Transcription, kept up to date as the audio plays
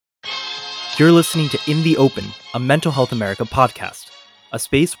You're listening to In the Open, a Mental Health America podcast, a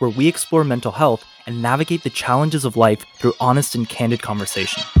space where we explore mental health and navigate the challenges of life through honest and candid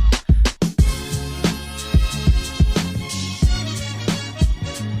conversation.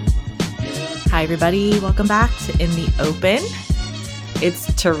 Hi, everybody. Welcome back to In the Open.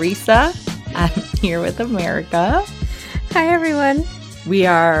 It's Teresa. I'm here with America. Hi, everyone. We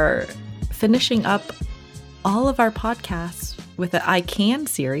are finishing up all of our podcasts with the I Can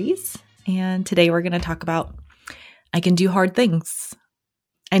series. And today we're going to talk about I can do hard things.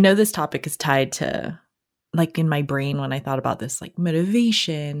 I know this topic is tied to, like in my brain when I thought about this, like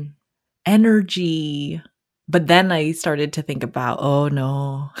motivation, energy. But then I started to think about, oh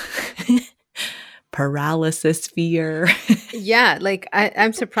no, paralysis fear. Yeah, like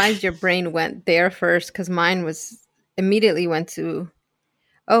I'm surprised your brain went there first, because mine was immediately went to,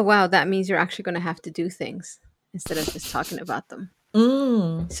 oh wow, that means you're actually going to have to do things instead of just talking about them.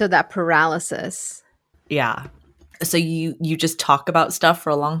 So that paralysis. Yeah. So you just talk about stuff for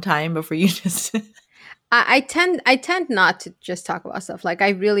a long time before you just I tend not to just talk about stuff. Like,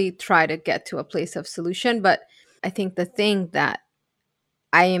 I really try to get to a place of solution, but I think the thing that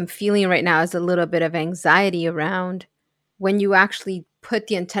I am feeling right now is a little bit of anxiety around when you actually put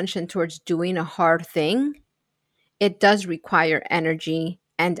the intention towards doing a hard thing. It does require energy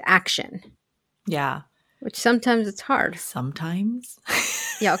and action. Yeah. Which sometimes it's hard. Sometimes.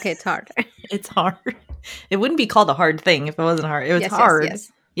 Yeah, okay, it's hard. It's hard. It wouldn't be called a hard thing if it wasn't hard. It was hard.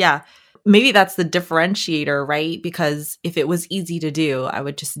 Yes. Yeah. Maybe that's the differentiator, right? Because if it was easy to do, I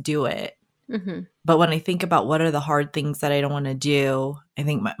would just do it. Mm-hmm. But when I think about what are the hard things that I don't want to do, I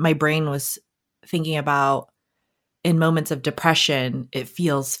think my brain was thinking about in moments of depression, it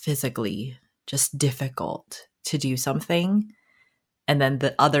feels physically just difficult to do something. And then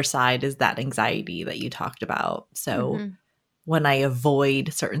the other side is that anxiety that you talked about. So when I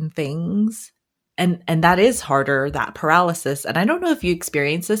avoid certain things, and that is harder, that paralysis. And I don't know if you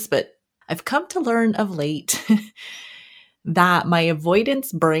experience this, but I've come to learn of late that my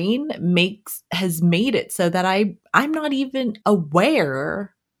avoidance brain has made it so that I'm not even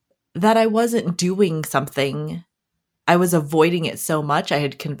aware that I wasn't doing something. I was avoiding it so much I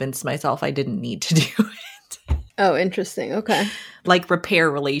had convinced myself I didn't need to do it. Oh, interesting. Okay. Like repair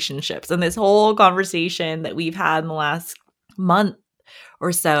relationships. And this whole conversation that we've had in the last month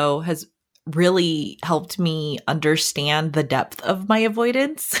or so has really helped me understand the depth of my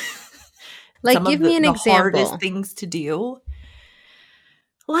avoidance. Like, give me an example. Hardest things to do.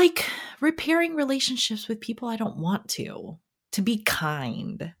 Like repairing relationships with people I don't want to be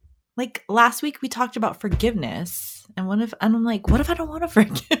kind. Like last week we talked about forgiveness. And what if I don't want to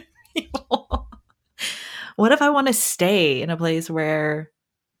forgive people? What if I want to stay in a place where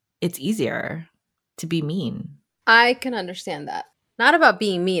it's easier to be mean? I can understand that. Not about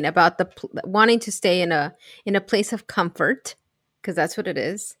being mean, about wanting to stay in a place of comfort, because that's what it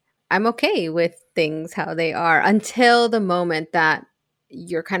is. I'm okay with things how they are until the moment that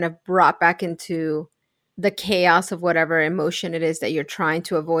you're kind of brought back into the chaos of whatever emotion it is that you're trying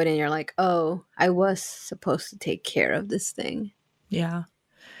to avoid, and you're like, oh, I was supposed to take care of this thing. Yeah.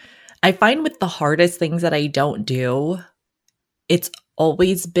 I find with the hardest things that I don't do, it's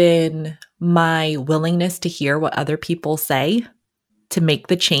always been my willingness to hear what other people say to make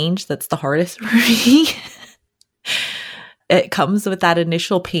the change that's the hardest for me. It comes with that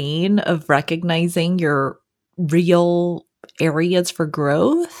initial pain of recognizing your real areas for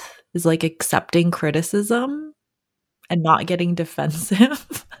growth is like accepting criticism and not getting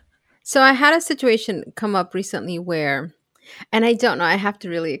defensive. So I had a situation come up recently where, and I don't know, I have to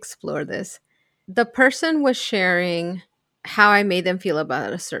really explore this. The person was sharing how I made them feel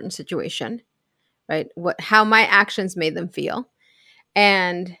about a certain situation, right? How my actions made them feel.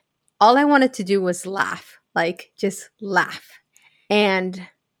 And all I wanted to do was laugh, like just laugh. And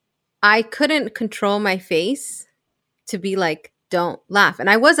I couldn't control my face to be like, don't laugh. And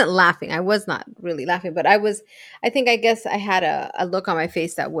I wasn't laughing. I was not really laughing, but I guess I had a look on my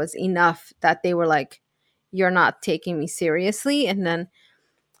face that was enough that they were like, you're not taking me seriously. And then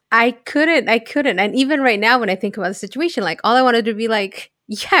I couldn't. And even right now, when I think about the situation, like all I wanted to be like,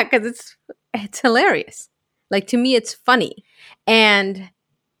 yeah, because it's hilarious. Like, to me, it's funny. And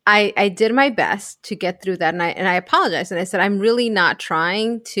I did my best to get through that. And I apologized. And I said, I'm really not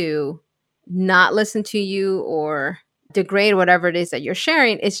trying to not listen to you or degrade whatever it is that you're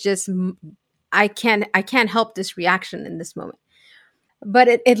sharing. It's just, I can't help this reaction in this moment. But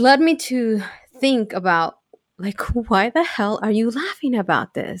it led me to think about, like, why the hell are you laughing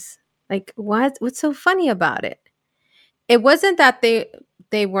about this? Like, what's so funny about it? It wasn't that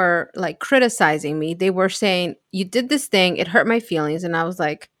they were like criticizing me. They were saying, you did this thing, it hurt my feelings. And I was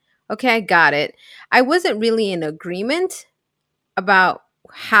like, okay, I got it. I wasn't really in agreement about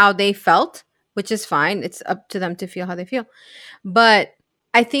how they felt, which is fine. It's up to them to feel how they feel. But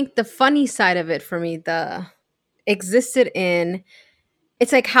I think the funny side of it for me, the existed in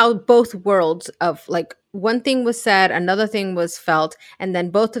it's like how both worlds of like one thing was said, another thing was felt, and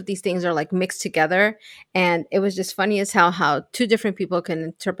then both of these things are like mixed together. And it was just funny as hell how two different people can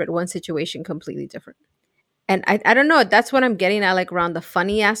interpret one situation completely different. And I don't know. That's what I'm getting at, like around the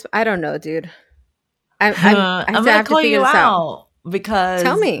funny aspect. I don't know, dude. I'm I gonna have to call figure you this out. out because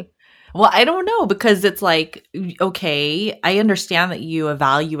Tell me. well, I don't know because it's like, okay, I understand that you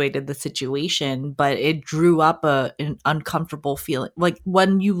evaluated the situation, but it drew up an uncomfortable feeling. Like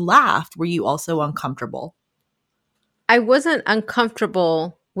when you laughed, were you also uncomfortable? I wasn't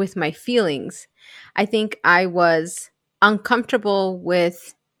uncomfortable with my feelings. I think I was uncomfortable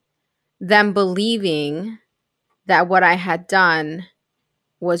with them believing that what I had done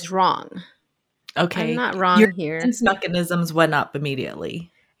was wrong. I'm Okay. not Your wrong here. defense mechanisms went up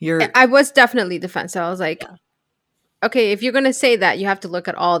immediately. I was definitely defensive. I was like, Yeah. okay, if you're going to say that, you have to look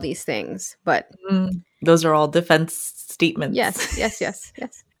at all these things. But Those are all defense statements. yes.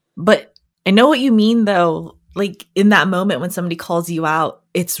 But I know what you mean, though. Like in that moment when somebody calls you out,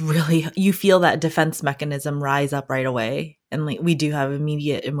 it's really, you feel that defense mechanism rise up right away. And like we do have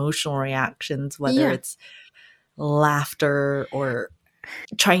immediate emotional reactions, whether Yeah. it's laughter or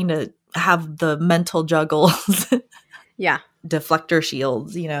trying to have the mental juggles, Yeah. deflector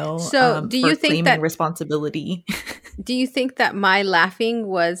shields, So do for you think claiming that responsibility. my laughing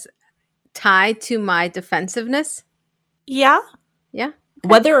was tied to my defensiveness? Yeah. Yeah. Okay.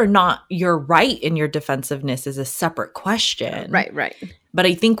 Whether or not you're right in your defensiveness is a separate question. Right. But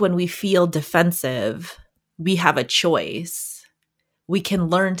I think when we feel defensive, we have a choice. We can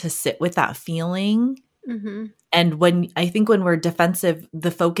learn to sit with that feeling. Mm-hmm. And when we're defensive,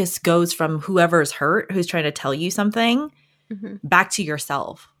 the focus goes from whoever's hurt, who's trying to tell you something, back to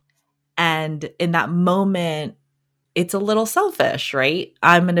yourself. And in that moment, it's a little selfish, right?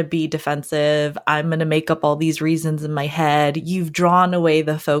 I'm going to be defensive. I'm going to make up all these reasons in my head. You've drawn away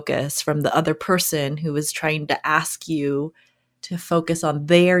the focus from the other person who is trying to ask you to focus on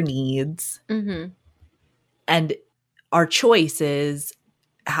their needs. Mm-hmm. And our choice is,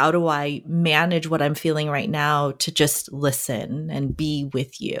 how do I manage what I'm feeling right now to just listen and be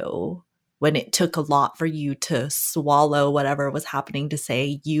with you when it took a lot for you to swallow whatever was happening to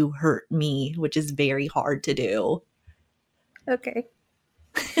say you hurt me, which is very hard to do. Okay.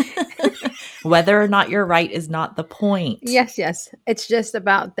 Whether or not you're right is not the point. Yes. It's just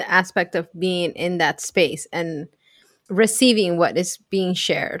about the aspect of being in that space and receiving what is being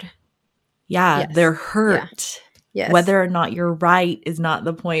shared. Yeah, Yes. they're hurt. Yes. Whether or not you're right is not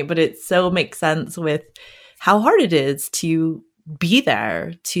the point, but it so makes sense with how hard it is to be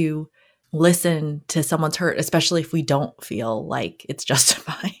there, to listen to someone's hurt, especially if we don't feel like it's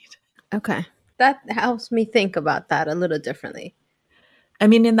justified. Okay. That helps me think about that a little differently. I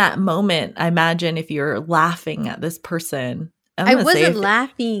mean, in that moment, I imagine if you're laughing at this person. I wasn't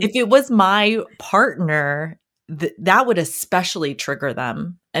laughing. If it was my partner, that would especially trigger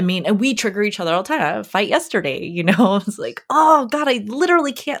them. I mean, and we trigger each other all the time. I had a fight yesterday, It's like, oh God, I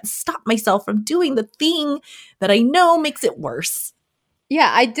literally can't stop myself from doing the thing that I know makes it worse. Yeah,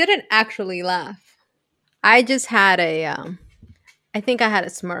 I didn't actually laugh. I just had I think I had a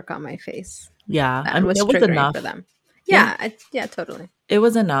smirk on my face. Yeah, That was it was triggering enough for them. Yeah, totally. It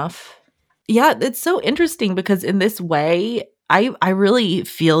was enough. Yeah, it's so interesting because in this way, I really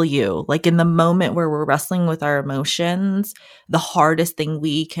feel you. Like in the moment where we're wrestling with our emotions, the hardest thing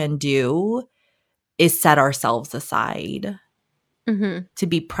we can do is set ourselves aside to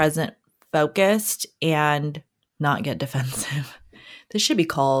be present, focused, and not get defensive. This should be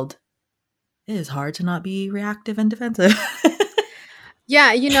called, it is hard to not be reactive and defensive.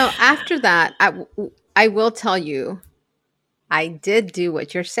 Yeah, after that, I will tell you, I did do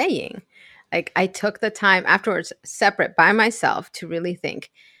what you're saying. Like I took the time afterwards, separate by myself, to really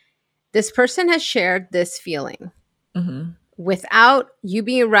think, this person has shared this feeling without you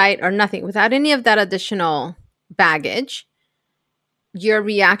being right or nothing, without any of that additional baggage. Your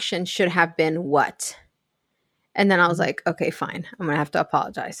reaction should have been what? And then I was like, okay, fine. I'm going to have to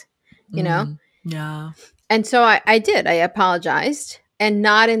apologize, Yeah. And so I did. I apologized, and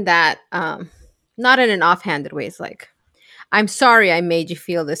not in that, not in an offhanded way. It's like, I'm sorry I made you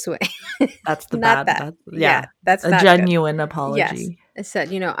feel this way. That's the Not bad. that. That's a not genuine good. apology. Yes. I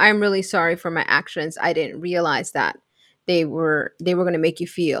said, I'm really sorry for my actions. I didn't realize that they were going to make you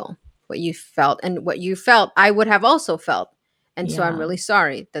feel what you felt, and what you felt, I would have also felt. And so I'm really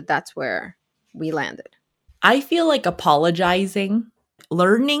sorry that that's where we landed. I feel like apologizing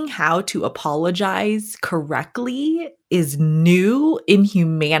Learning how to apologize correctly is new in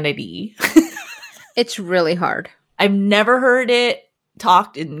humanity. It's really hard. I've never heard it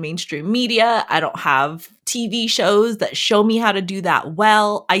talked in mainstream media. I don't have TV shows that show me how to do that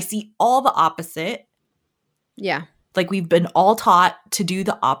well. I see all the opposite. Yeah. Like we've been all taught to do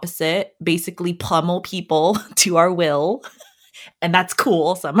the opposite, basically pummel people to our will. And that's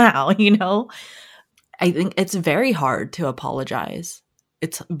cool somehow, you know? I think it's very hard to apologize.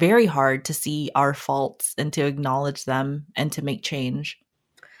 It's very hard to see our faults and to acknowledge them and to make change.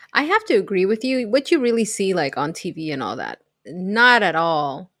 I have to agree with you. What you really see like on TV and all that, not at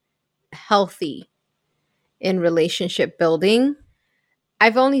all healthy in relationship building.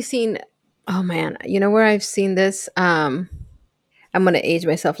 I've only seen, oh man, you know where I've seen this? I'm going to age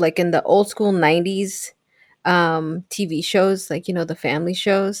myself, like in the old school 90s TV shows, like, you know, the family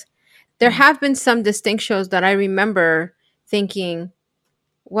shows. There have been some distinct shows that I remember thinking,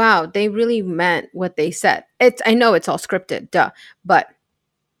 wow, they really meant what they said. I know it's all scripted, duh, but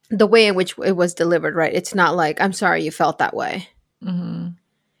the way in which it was delivered, right? It's not like, I'm sorry you felt that way. Mm-hmm.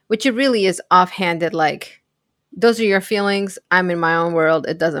 Which it really is offhanded, like, those are your feelings. I'm in my own world.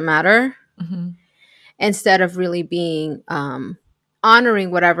 It doesn't matter. Mm-hmm. Instead of really being honoring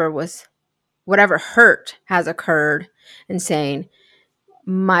whatever hurt has occurred and saying,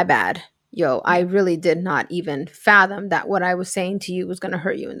 my bad. Yo, I really did not even fathom that what I was saying to you was going to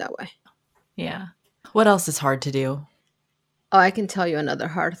hurt you in that way. Yeah. What else is hard to do? Oh, I can tell you another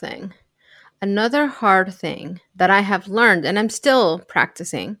hard thing. Another hard thing that I have learned, and I'm still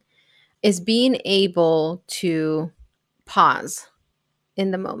practicing, is being able to pause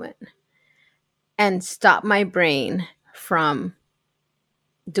in the moment and stop my brain from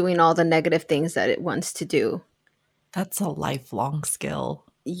doing all the negative things that it wants to do. That's a lifelong skill.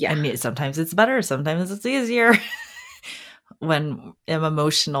 Yeah. I mean, sometimes it's better, sometimes it's easier. When I'm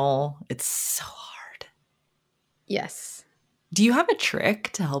emotional, it's so hard. Yes. Do you have a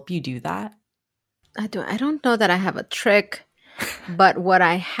trick to help you do that? I don't know that I have a trick, but what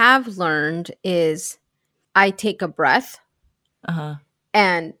I have learned is I take a breath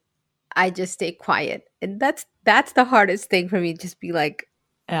and I just stay quiet. And that's the hardest thing for me. Just be like,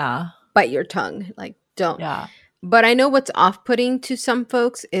 yeah, bite your tongue. Like, don't. Yeah. But I know what's off-putting to some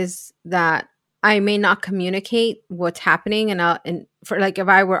folks is that I may not communicate what's happening. And for like, if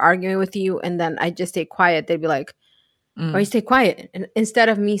I were arguing with you and then I just stay quiet, they'd be like, oh, you stay quiet. And instead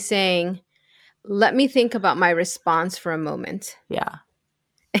of me saying, let me think about my response for a moment. Yeah.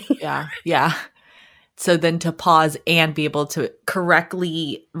 Yeah. So then to pause and be able to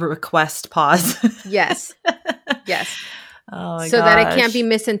correctly request pause. Yes. Oh my so gosh. that it can't be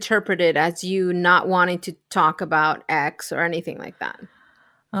misinterpreted as you not wanting to talk about X or anything like that.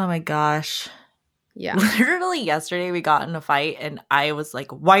 Oh my gosh. Yeah. Literally yesterday we got in a fight and I was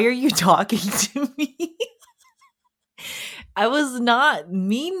like, why are you talking to me? I was not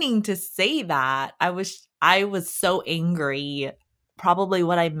meaning to say that. I was so angry. Probably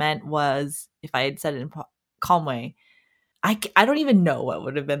what I meant was, if I had said it in a calm way, I don't even know what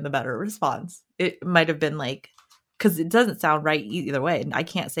would have been the better response. It might have been like, because it doesn't sound right either way. And I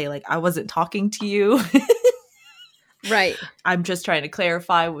can't say like, I wasn't talking to you. Right. I'm just trying to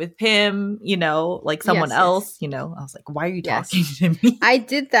clarify with him, you know, like someone else, you know. I was like, why are you talking to me? I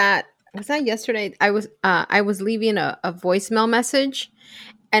did that. Was that yesterday? I was leaving a voicemail message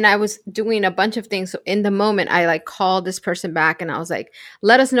and I was doing a bunch of things. So in the moment, I like called this person back and I was like,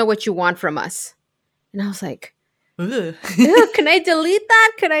 let us know what you want from us. And I was like, can I delete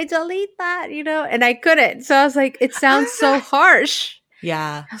that? Can I delete that? You know, and I couldn't. So I was like, it sounds so harsh.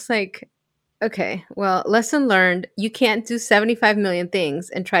 Yeah. I was like, okay, well, lesson learned. You can't do 75 million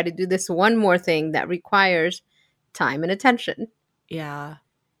things and try to do this one more thing that requires time and attention. Yeah.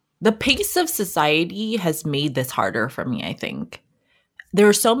 The pace of society has made this harder for me, I think. There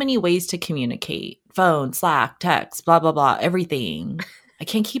are so many ways to communicate. Phone, Slack, text, blah, blah, blah, everything. I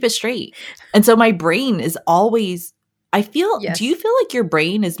can't keep it straight. And so my brain is always, do you feel like your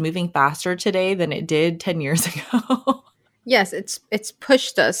brain is moving faster today than it did 10 years ago? Yes, it's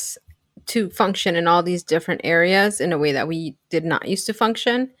pushed us to function in all these different areas in a way that we did not used to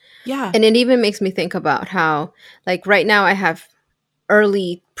function. Yeah. And it even makes me think about how, like right now I have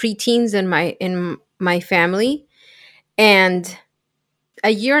early preteens in my family. And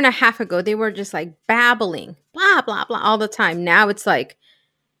a year and a half ago, they were just like babbling, blah, blah, blah, all the time. Now it's like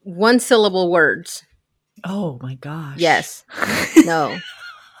one syllable words. Oh my gosh. Yes. No.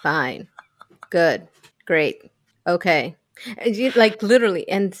 Fine. Good. Great. Okay. Like literally.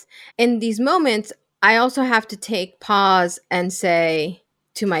 And in these moments, I also have to take pause and say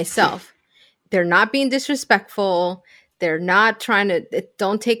to myself, they're not being disrespectful. They're not trying to,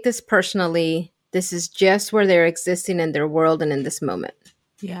 don't take this personally. This is just where they're existing in their world and in this moment,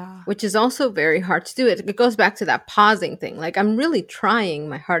 Yeah. which is also very hard to do. It goes back to that pausing thing. Like, I'm really trying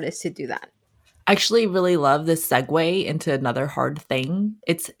my hardest to do that. I actually really love this segue into another hard thing.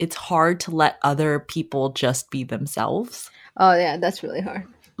 It's hard to let other people just be themselves. Oh, yeah, that's really hard.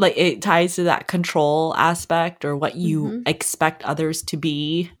 Like, it ties to that control aspect or what you Mhm. expect others to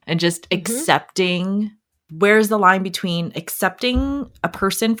be, and just Mhm. accepting. Where's the line between accepting a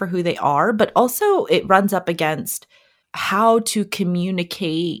person for who they are, but also it runs up against how to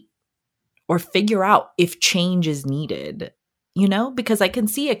communicate or figure out if change is needed, because I can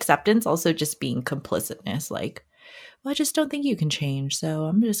see acceptance also just being complicitness. Like, well, I just don't think you can change, so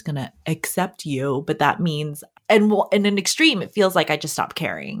I'm just going to accept you. But that means, and in an extreme, it feels like I just stop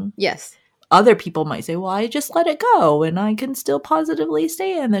caring. Yes. Other people might say, well, I just let it go and I can still positively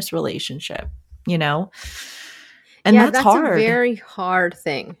stay in this relationship, And Yeah, that's that's hard. a very hard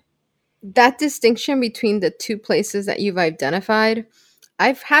thing. That distinction between the two places that you've identified,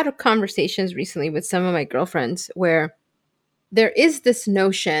 I've had conversations recently with some of my girlfriends where there is this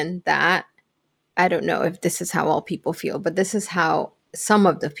notion that, I don't know if this is how all people feel, but this is how some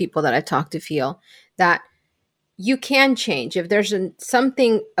of the people that I talk to feel, that you can change. If there's a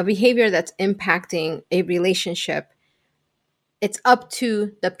behavior that's impacting a relationship, it's up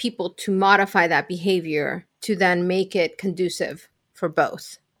to the people to modify that behavior to then make it conducive for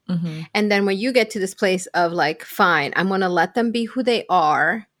both. Mhm. And then when you get to this place of like, fine, I'm going to let them be who they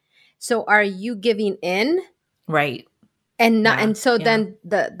are. So are you giving in? Right. And not, Yeah, and so yeah. then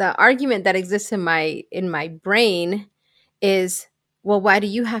the argument that exists in my brain is, well, why do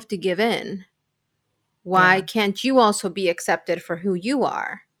you have to give in? Why Yeah. can't you also be accepted for who you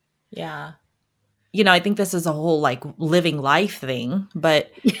are? Yeah. I think this is a whole like living life thing,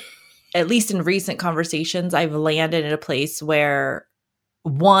 but at least in recent conversations, I've landed in a place where,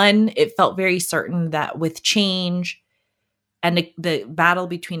 one, it felt very certain that with change and the battle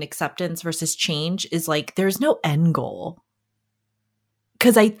between acceptance versus change is like, there's no end goal.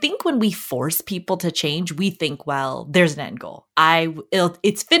 Because I think when we force people to change, we think, well, there's an end goal.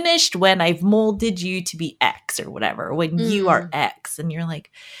 It's finished when I've molded you to be X or whatever, when you are X. And you're like,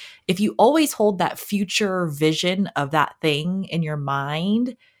 if you always hold that future vision of that thing in your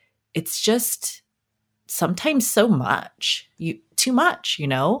mind, it's just sometimes so much, too much,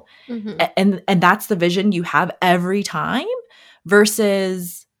 Mhm. and that's the vision you have every time,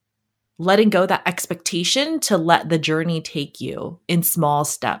 versus letting go that expectation to let the journey take you in small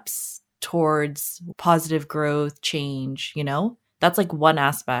steps towards positive growth, change, That's like one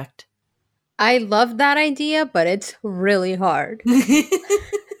aspect. I love that idea, but it's really hard.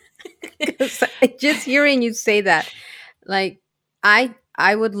 'Cause just hearing you say that, like,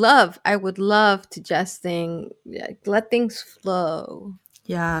 I would love to just let things flow.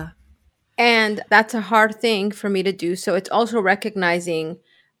 Yeah. And that's a hard thing for me to do. So it's also recognizing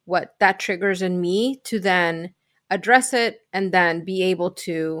what that triggers in me to then address it and then be able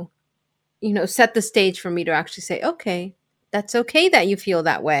to, set the stage for me to actually say, okay, that's okay that you feel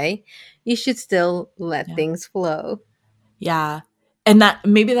that way. You should still let Yeah. things flow. Yeah. And that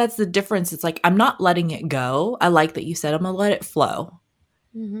maybe that's the difference. It's like, I'm not letting it go. I like that you said, I'm going to let it flow.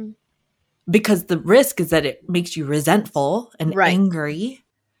 Mm-hmm. Because the risk is that it makes you resentful and Right. angry,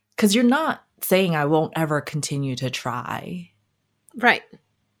 because you're not saying I won't ever continue to try. Right.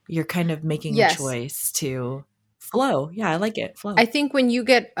 You're kind of making Yes. a choice to flow. Yeah, I like it. Flow. I think when you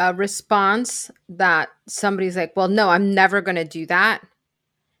get a response that somebody's like, well, no, I'm never going to do that.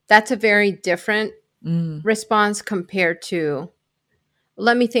 That's a very different response compared to,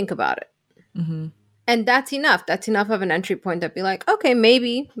 let me think about it. Mm-hmm. And that's enough. That's enough of an entry point to be like, okay,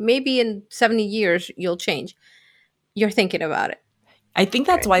 maybe in 70 years you'll change. You're thinking about it. I think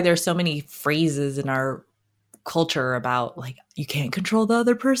that's why there's so many phrases in our culture about like, you can't control the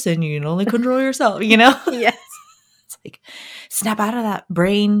other person. You can only control yourself, Yes. It's like, snap out of that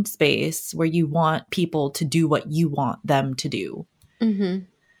brain space where you want people to do what you want them to do. Mm-hmm.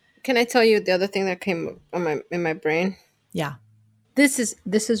 Can I tell you the other thing that came in my brain? Yeah. This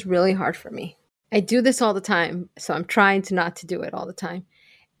is really hard for me. I do this all the time, so I'm trying to not to do it all the time.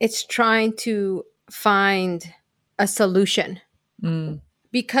 It's trying to find a solution.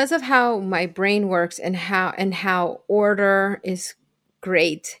 Because of how my brain works and how order is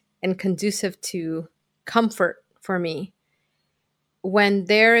great and conducive to comfort for me. When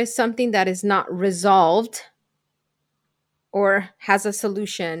there is something that is not resolved or has a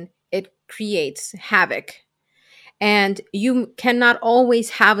solution, it creates havoc. And you cannot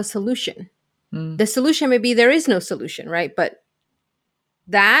always have a solution. The solution may be there is no solution, right? But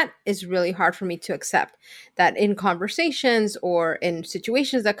that is really hard for me to accept, that in conversations or in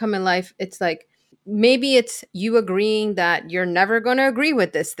situations that come in life, it's like maybe it's you agreeing that you're never going to agree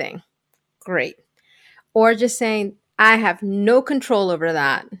with this thing. Great. Or just saying, I have no control over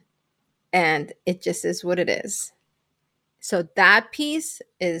that. And it just is what it is. So that piece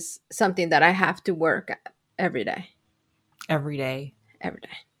is something that I have to work at every day. Every day. Every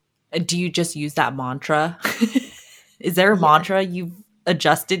day. Do you just use that mantra? Is there a mantra you've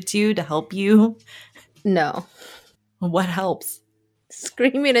adjusted to help you? No. What helps?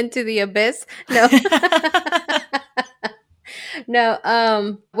 Screaming into the abyss? No.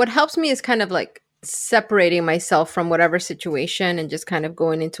 No. What helps me is kind of like separating myself from whatever situation and just kind of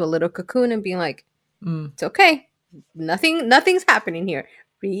going into a little cocoon and being like, it's okay. Nothing's happening here.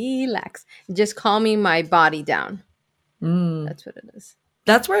 Relax. Just calming my body down. That's what it is.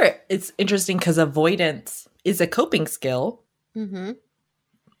 That's where it's interesting because avoidance is a coping skill. Mm-hmm.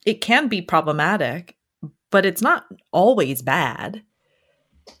 It can be problematic, but it's not always bad.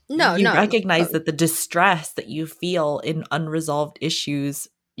 No, you recognize that the distress that you feel in unresolved issues,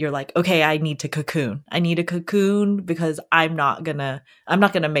 you're like, okay, I need to cocoon. I need a cocoon because I'm not gonna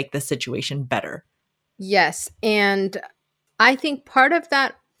make this situation better. Yes. And I think part of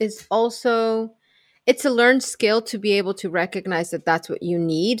that is also, it's a learned skill to be able to recognize that that's what you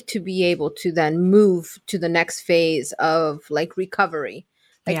need to be able to then move to the next phase of like recovery.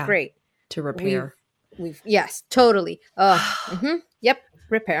 Like, great. To repair. Yes, totally. Yep.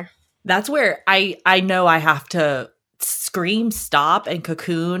 Repair. That's where I know I have to scream, stop, and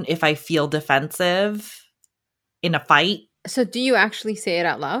cocoon if I feel defensive in a fight. So do you actually say it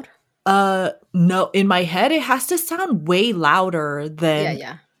out loud? No. In my head, it has to sound way louder than...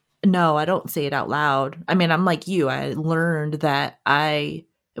 Yeah. No, I don't say it out loud. I mean, I'm like you. I learned that and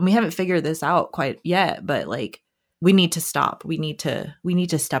we haven't figured this out quite yet, but like, we need to stop. We need to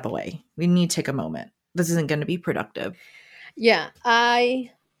step away. We need to take a moment. This isn't going to be productive. Yeah,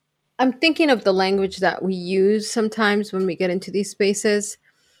 I'm thinking of the language that we use sometimes when we get into these spaces,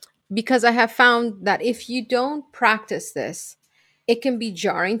 because I have found that if you don't practice this, it can be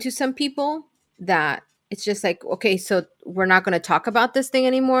jarring to some people that it's just like, okay, so we're not going to talk about this thing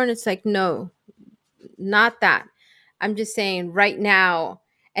anymore. And it's like, no, not that. I'm just saying right now.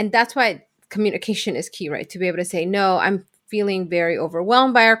 And that's why communication is key, right? To be able to say, no, I'm feeling very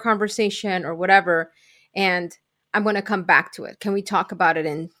overwhelmed by our conversation or whatever. And I'm going to come back to it. Can we talk about it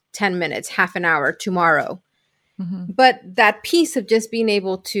in 10 minutes, half an hour, tomorrow? Mm-hmm. But that piece of just being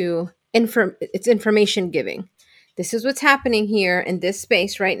able to it's information giving. This is what's happening here in this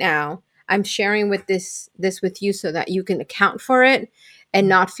space right now. I'm sharing with this with you so that you can account for it and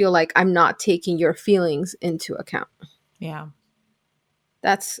not feel like I'm not taking your feelings into account. Yeah.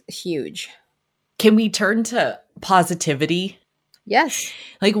 That's huge. Can we turn to positivity? Yes.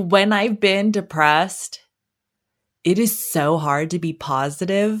 Like when I've been depressed, it is so hard to be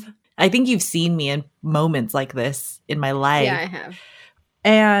positive. I think you've seen me in moments like this in my life. Yeah, I have.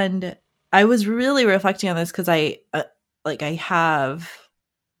 And I was really reflecting on this because I have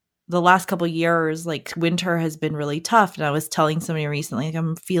the last couple of years, like winter has been really tough. And I was telling somebody recently, like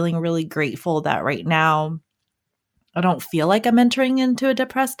I'm feeling really grateful that right now I don't feel like I'm entering into a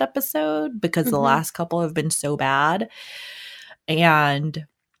depressed episode because the last couple have been so bad. And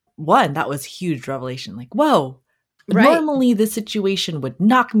one, that was a huge revelation. Like, whoa, normally this situation would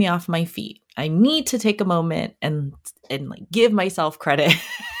knock me off my feet. I need to take a moment and like give myself credit.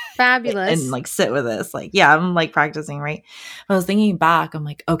 Fabulous. And like sit with this. Like, yeah, I'm like practicing, right? I was thinking back, I'm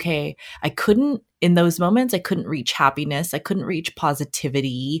like, okay, in those moments, I couldn't reach happiness. I couldn't reach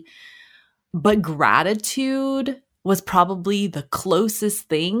positivity. But gratitude was probably the closest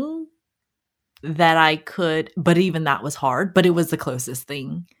thing that I could, but even that was hard, but it was the closest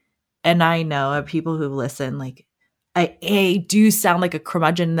thing. And I know of people who listen, like, I do sound like a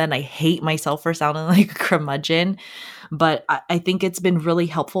curmudgeon, and then I hate myself for sounding like a curmudgeon. But I think it's been really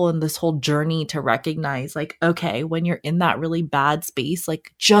helpful in this whole journey to recognize, like, okay, when you're in that really bad space,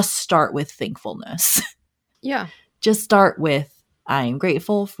 like, just start with thankfulness. Yeah. Just start with, I am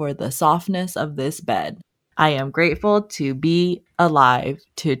grateful for the softness of this bed. I am grateful to be alive,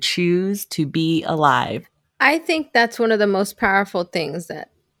 to choose to be alive. I think that's one of the most powerful things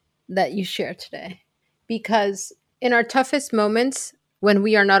that you share today. Because in our toughest moments, when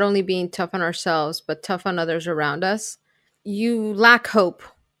we are not only being tough on ourselves, but tough on others around us, you lack hope.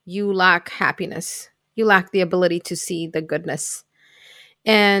 You lack happiness. You lack the ability to see the goodness.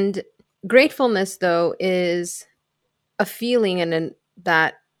 And gratefulness, though, is a feeling and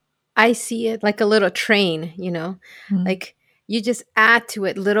that I see it like a little train, like you just add to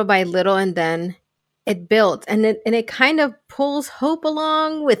it little by little, and then it builds, and it kind of pulls hope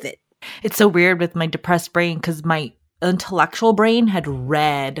along with it. It's so weird with my depressed brain because my intellectual brain had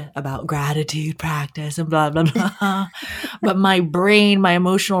read about gratitude practice and blah, blah, blah. But my brain, my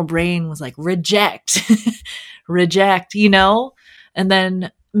emotional brain was like, reject, reject, And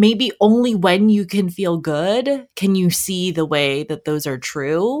then maybe only when you can feel good can you see the way that those are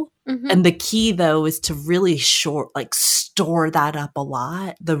true. Mhm. And the key, though, is to really store that up a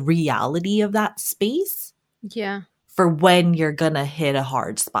lot, the reality of that space Yeah. for when you're going to hit a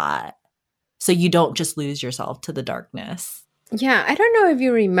hard spot. So you don't just lose yourself to the darkness. Yeah, I don't know if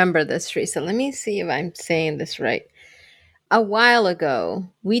you remember this, Teresa. Let me see if I'm saying this right. A while ago,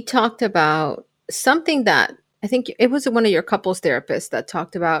 we talked about something that I think it was one of your couples therapists that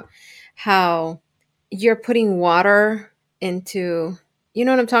talked about how you're putting water into, you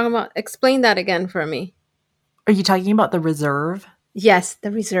know what I'm talking about? Explain that again for me. Are you talking about the reserve? Yes,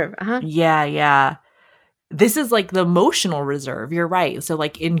 the reserve. Uh-huh. Yeah. This is like the emotional reserve. You're right. So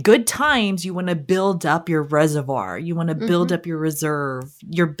like in good times, you want to build up your reservoir. You want to build up your reserve.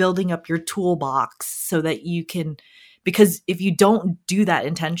 You're building up your toolbox so that you can, because if you don't do that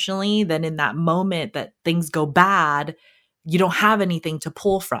intentionally, then in that moment that things go bad, you don't have anything to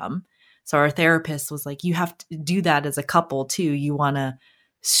pull from. So our therapist was like, you have to do that as a couple too. You want to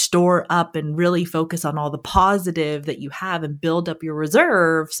store up and really focus on all the positive that you have and build up your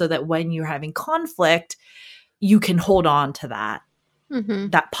reserve so that when you're having conflict, you can hold on to that,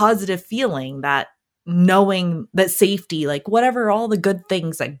 that positive feeling, that knowing that safety, like whatever, all the good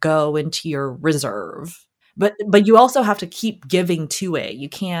things that go into your reserve. But you also have to keep giving to it. You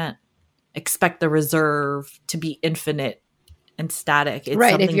can't expect the reserve to be infinite and static. It's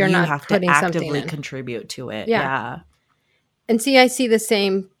Right, if something you're you not have to putting something actively in. contribute to it. Yeah. Yeah. And see, I see the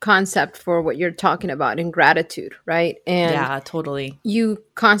same concept for what you're talking about in gratitude, right? And Yeah, totally. you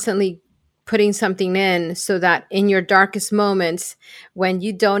constantly putting something in so that in your darkest moments, when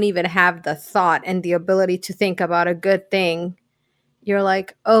you don't even have the thought and the ability to think about a good thing, you're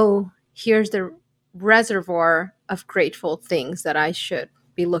like, oh, here's the reservoir of grateful things that I should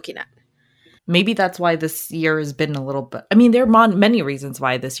be looking at. Maybe that's why this year has been a little bit, I mean, there are many reasons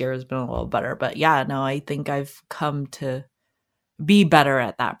why this year has been a little better, but yeah, no, I think I've come to be better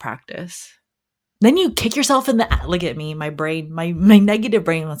at that practice. Then you kick yourself in the look at me, my brain, my negative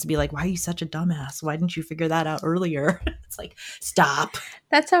brain wants to be like, why are you such a dumbass? Why didn't you figure that out earlier? It's like, stop.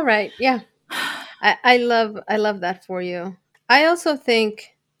 That's all right. Yeah. I love that for you. I also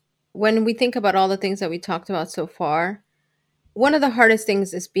think when we think about all the things that we talked about so far, one of the hardest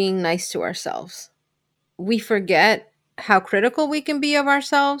things is being nice to ourselves. We forget how critical we can be of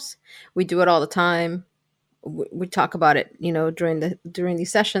ourselves. We do it all the time. We talk about it, during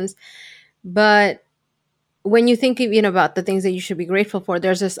these sessions. But when you think about the things that you should be grateful for,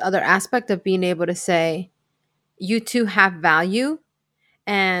 there's this other aspect of being able to say, you too have value.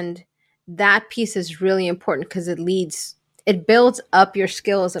 And that piece is really important because it builds up your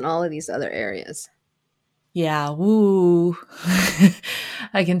skills in all of these other areas. Yeah, woo.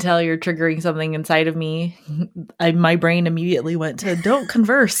 I can tell you're triggering something inside of me. My brain immediately went to don't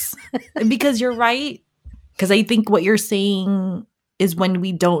converse. Because you're right. Because I think what you're saying is when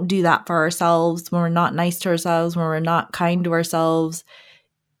we don't do that for ourselves, when we're not nice to ourselves, when we're not kind to ourselves,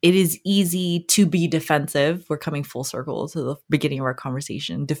 it is easy to be defensive. We're coming full circle to the beginning of our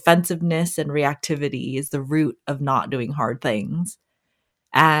conversation. Defensiveness and reactivity is the root of not doing hard things.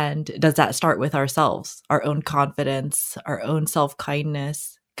 And does that start with ourselves, our own confidence, our own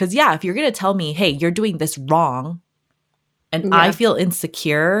self-kindness? Because yeah, if you're going to tell me, hey, you're doing this wrong and I feel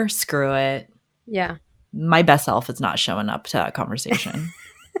insecure, screw it. Yeah. My best self is not showing up to that conversation.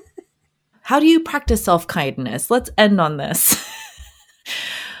 How do you practice self-kindness? Let's end on this.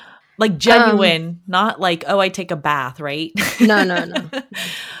 Like genuine, not like, oh, I take a bath, right? No.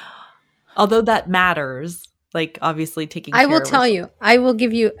 Although that matters. Like obviously taking care of I will tell you, I will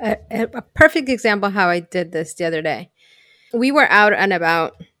give you a perfect example how I did this the other day. We were out and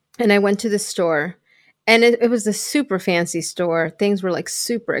about and I went to the store and it was a super fancy store. Things were like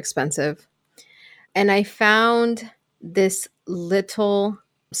super expensive. And I found this little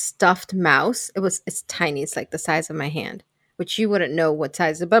stuffed mouse. It's tiny. It's like the size of my hand, which you wouldn't know what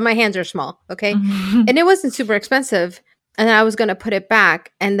size, but my hands are small. Okay. And it wasn't super expensive. And I was going to put it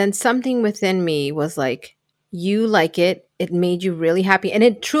back. And then something within me was like, you like it. It made you really happy. And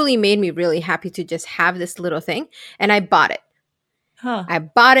it truly made me really happy to just have this little thing. And I bought it. Huh. I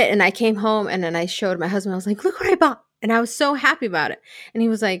bought it and I came home and then I showed my husband. I was like, look what I bought. And I was so happy about it. And he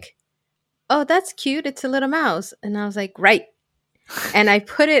was like, oh, that's cute. It's a little mouse. And I was like, right. And I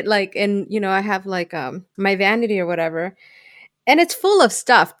put it like in, I have like my vanity or whatever. And it's full of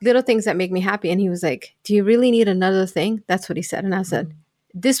stuff, little things that make me happy. And he was like, do you really need another thing? That's what he said. And I said,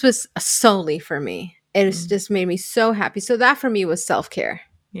 this was solely for me. It was just made me so happy. So that for me was self-care.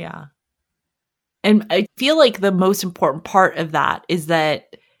 Yeah. And I feel like the most important part of that is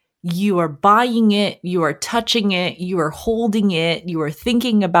that you are buying it, you are touching it, you are holding it, you are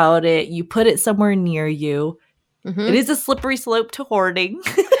thinking about it, you put it somewhere near you. It is a slippery slope to hoarding.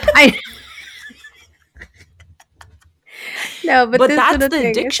 No, but that's the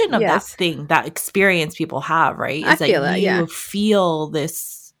addiction of that thing, that experience people have, right? I feel that, you feel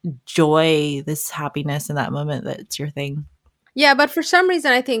this joy, this happiness in that moment that it's your thing. Yeah, but for some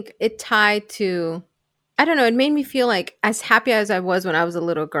reason, I think it tied to, I don't know, it made me feel like as happy as I was when I was a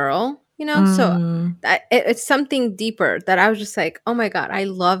little girl, you know? So it's something deeper that I was just like, oh my God, I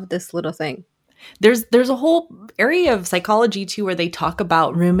love this little thing. There's a whole area of psychology too where they talk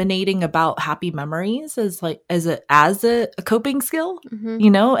about ruminating about happy memories as a coping skill, you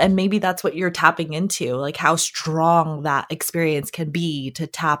know, and maybe that's what you're tapping into, like how strong that experience can be to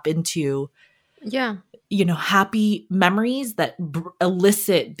tap into. Yeah. You know, happy memories that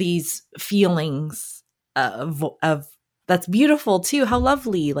elicit these feelings of that's beautiful too. How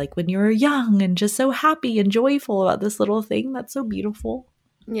lovely, like when you were young and just so happy and joyful about this little thing. That's so beautiful.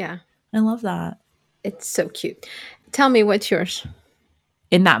 Yeah. I love that. It's so cute. Tell me, what's yours?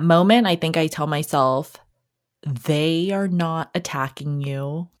 In that moment, I think I tell myself, they are not attacking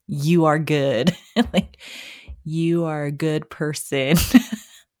you. You are good. Like, you are a good person.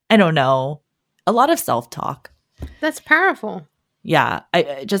 I don't know. A lot of self-talk. That's powerful. Yeah.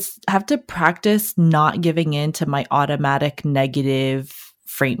 I just have to practice not giving in to my automatic negative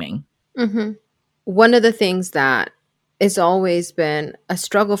framing. One of the things that it's always been a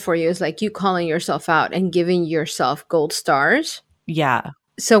struggle for you is like you calling yourself out and giving yourself gold stars. Yeah.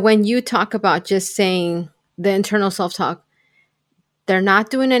 So when you talk about just saying the internal self-talk, they're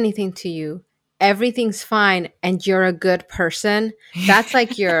not doing anything to you, everything's fine, and you're a good person, that's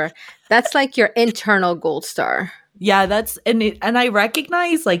like your internal gold star. Yeah, and I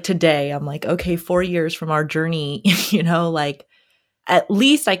recognize, like, today I'm like, okay, 4 years from our journey, you know, like at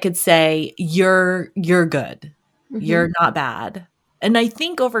least I could say you're good. You're not bad. And I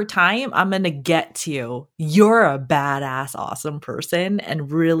think over time, I'm going to get to you're a badass, awesome person and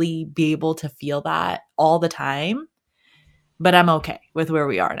really be able to feel that all the time. But I'm okay with where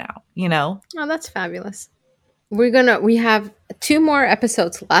we are now, you know? Oh, that's fabulous. We have 2 more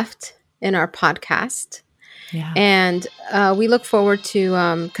episodes left in our podcast. Yeah. And we look forward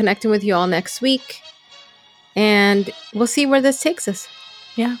to connecting with you all next week. And we'll see where this takes us.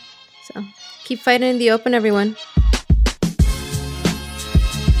 Yeah. So keep fighting in the open, everyone.